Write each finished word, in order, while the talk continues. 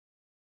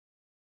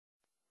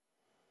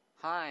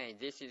Hi,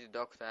 this is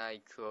Dr.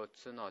 Ikuo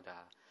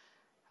Tsunoda,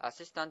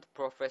 Assistant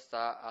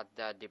Professor at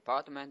the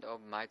Department of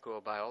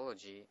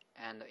Microbiology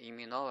and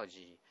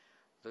Immunology,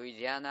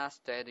 Louisiana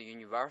State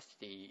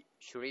University,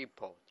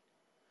 Shreveport.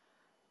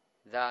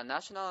 The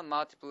National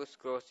Multiple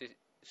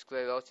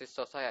Sclerosis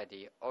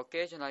Society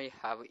occasionally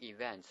have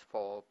events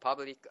for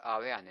public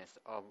awareness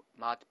of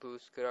multiple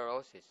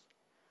sclerosis.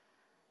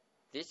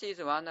 This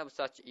is one of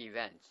such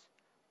events,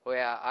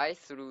 where I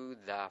threw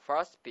the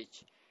first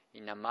pitch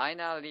in a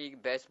minor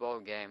league baseball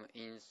game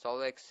in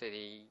Salt Lake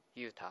City,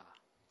 Utah.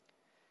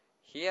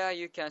 Here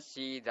you can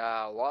see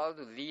the world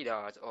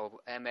leaders of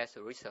MS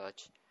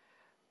research,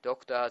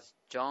 Drs.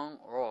 John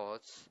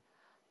Rhodes,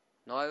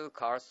 Noel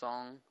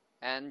Carlson,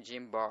 and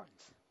Jim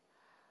Burns,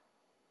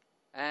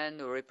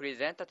 and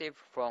representatives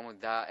from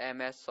the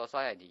MS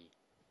Society.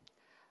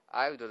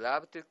 I would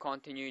love to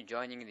continue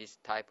joining this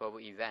type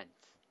of events.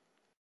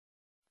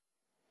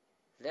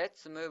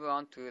 Let's move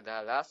on to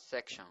the last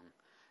section,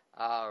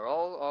 a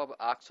role of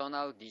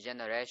axonal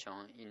degeneration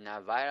in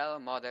a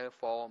viral model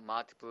for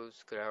multiple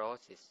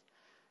sclerosis,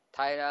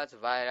 Theiler's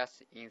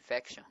virus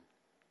infection.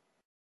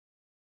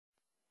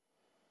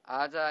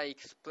 As I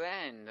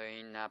explained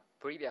in a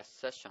previous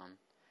session,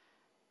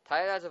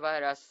 Theiler's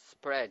virus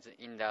spreads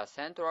in the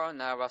central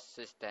nervous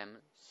system,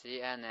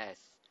 CNS,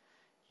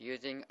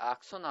 using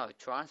axonal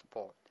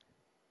transport.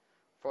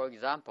 For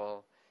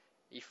example,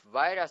 if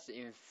virus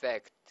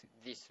infect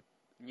these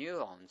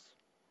neurons,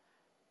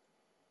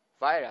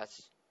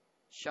 virus,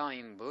 shown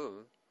in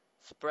blue,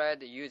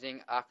 spread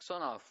using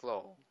axonal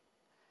flow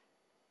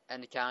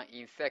and can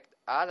infect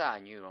other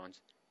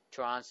neurons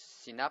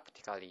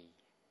transsynaptically.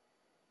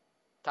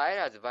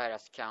 Theiler's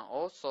virus can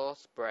also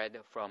spread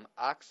from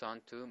axon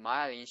to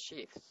myelin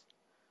sheaths.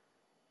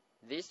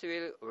 This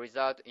will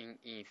result in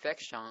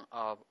infection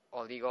of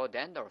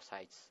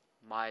oligodendrocytes,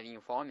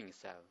 myelin-forming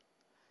cells.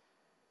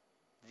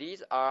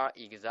 These are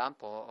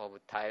examples of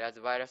Theiler's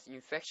virus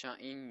infection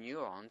in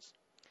neurons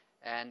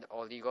and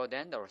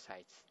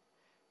oligodendrocytes,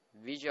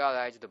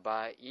 visualized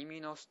by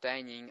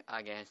immunostaining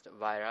against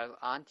viral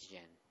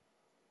antigen.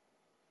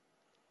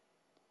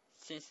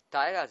 Since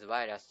Theiler's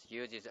virus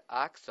uses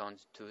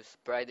axons to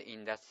spread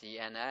in the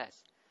CNS,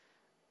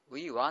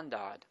 we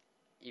wondered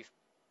if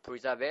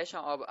preservation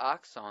of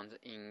axons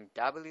in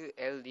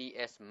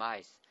WLDS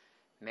mice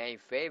may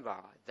favor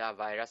the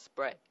virus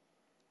spread.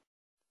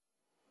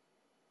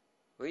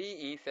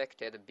 We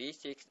infected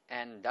B6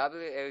 and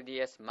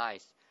WLDS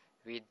mice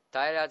with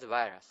Theiler's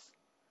virus.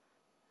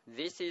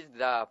 This is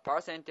the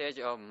percentage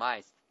of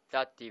mice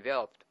that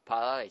developed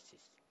paralysis.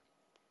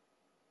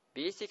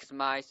 B6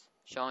 mice,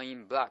 shown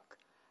in black,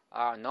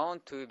 are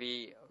known to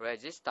be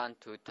resistant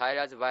to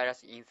Theiler's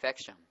virus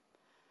infection,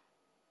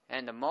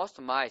 and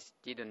most mice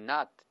did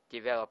not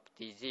develop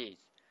disease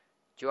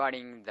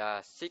during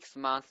the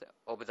 6-month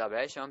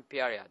observation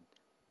period.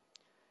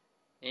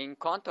 In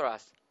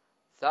contrast,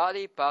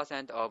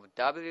 30% of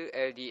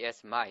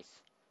WLDS mice,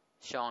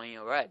 shown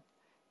in red,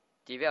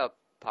 developed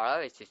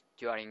paralysis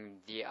during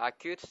the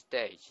acute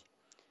stage,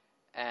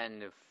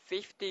 and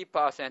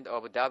 50%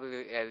 of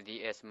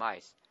WLDS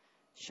mice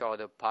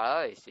showed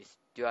paralysis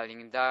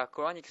during the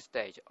chronic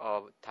stage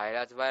of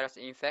Theiler's virus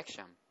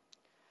infection.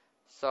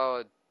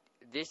 So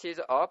this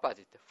is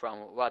opposite from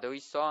what we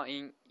saw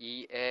in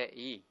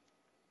EAE.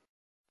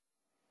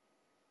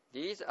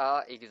 These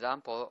are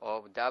examples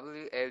of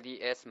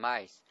WLDS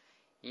mice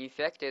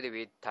infected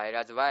with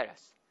Theiler's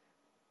virus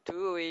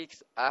 2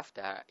 weeks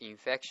after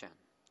infection.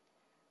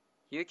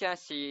 You can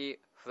see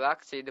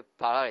flaccid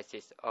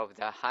paralysis of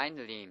the hind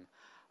limb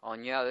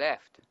on your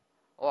left,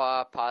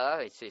 or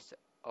paralysis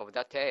of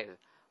the tail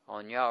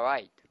on your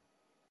right.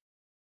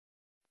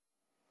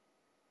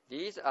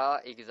 These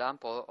are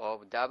examples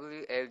of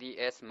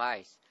WLDS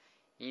mice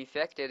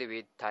infected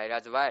with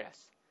Theiler's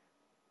virus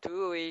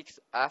 2 weeks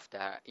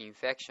after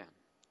infection.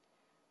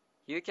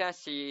 You can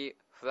see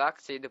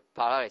flaccid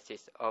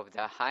paralysis of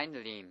the hind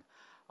limb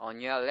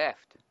on your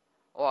left,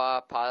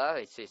 or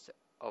paralysis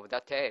of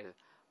the tail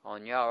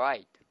on your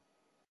right.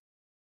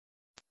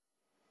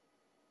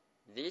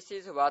 This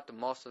is what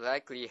most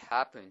likely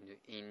happened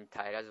in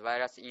Theiler's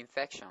virus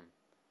infection.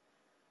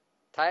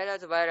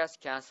 Theiler's virus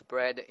can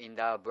spread in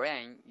the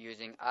brain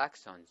using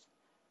axons.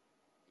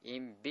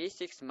 In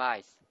B6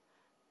 mice,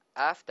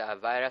 after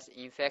virus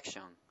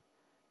infection,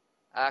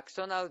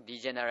 axonal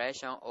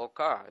degeneration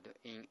occurred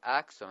in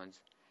axons,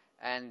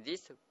 and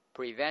this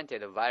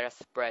prevented virus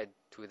spread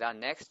to the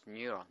next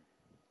neuron.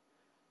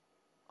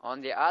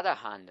 On the other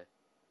hand,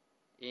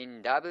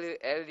 in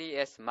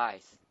WLDS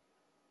mice,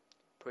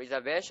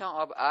 preservation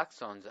of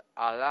axons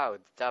allowed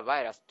the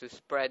virus to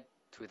spread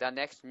to the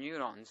next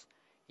neurons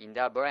in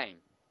the brain.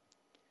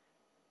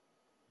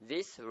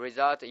 This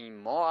results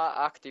in more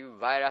active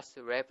virus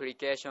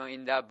replication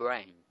in the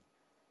brain.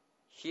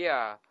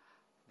 Here,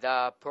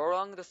 the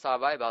prolonged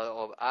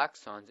survival of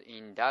axons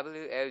in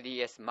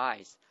WLDS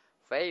mice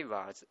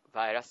favors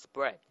virus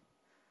spread.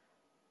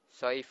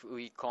 So if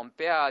we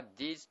compare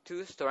these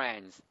two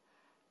strains,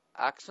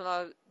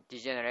 axonal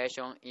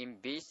degeneration in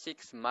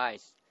B6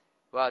 mice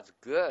was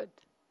good,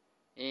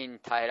 in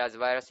Theiler's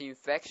virus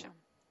infection.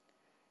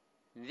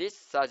 This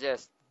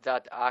suggests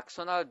that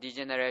axonal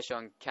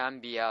degeneration can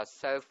be a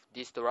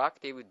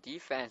self-destructive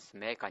defense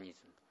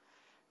mechanism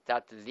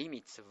that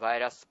limits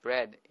virus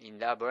spread in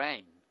the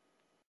brain.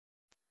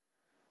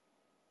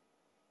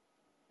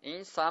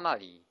 In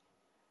summary,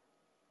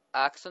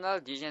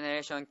 axonal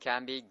degeneration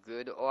can be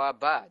good or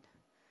bad.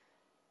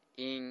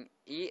 In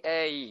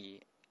EAE,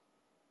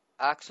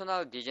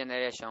 axonal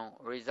degeneration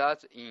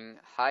results in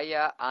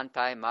higher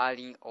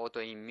anti-myelin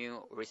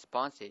autoimmune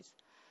responses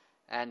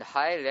and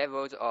high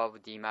levels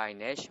of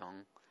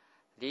demyelination,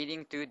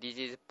 leading to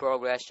disease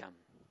progression.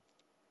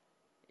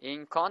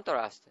 In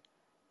contrast,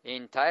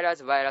 in Theiler's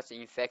virus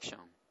infection,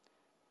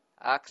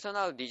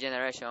 axonal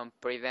degeneration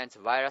prevents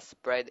virus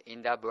spread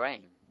in the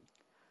brain.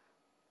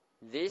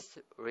 This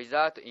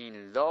results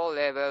in low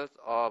levels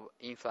of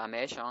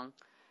inflammation,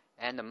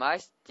 and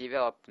mice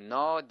develop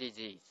no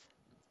disease.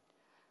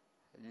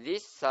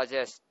 This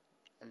suggests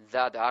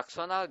that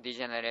axonal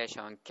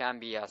degeneration can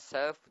be a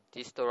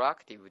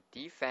self-destructive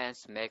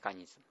defense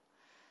mechanism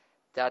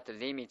that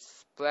limits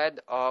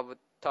spread of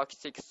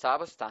toxic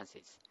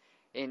substances,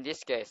 in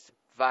this case,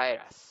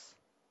 virus.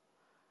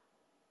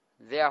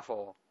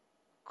 Therefore,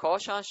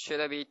 caution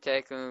should be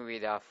taken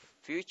with a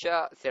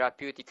future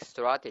therapeutic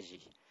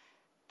strategy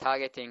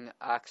targeting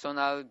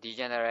axonal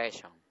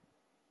degeneration.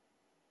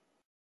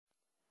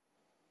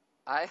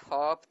 I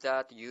hope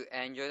that you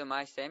enjoyed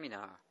my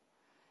seminar.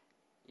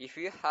 If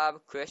you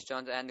have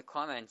questions and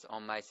comments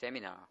on my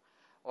seminar,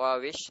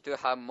 or wish to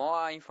have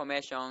more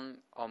information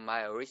on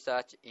my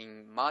research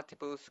in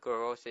multiple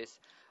sclerosis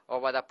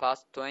over the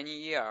past 20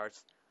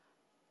 years,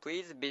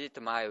 please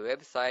visit my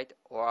website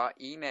or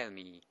email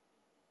me.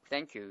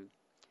 Thank you.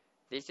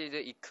 This is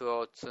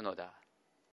Ikuo Tsunoda.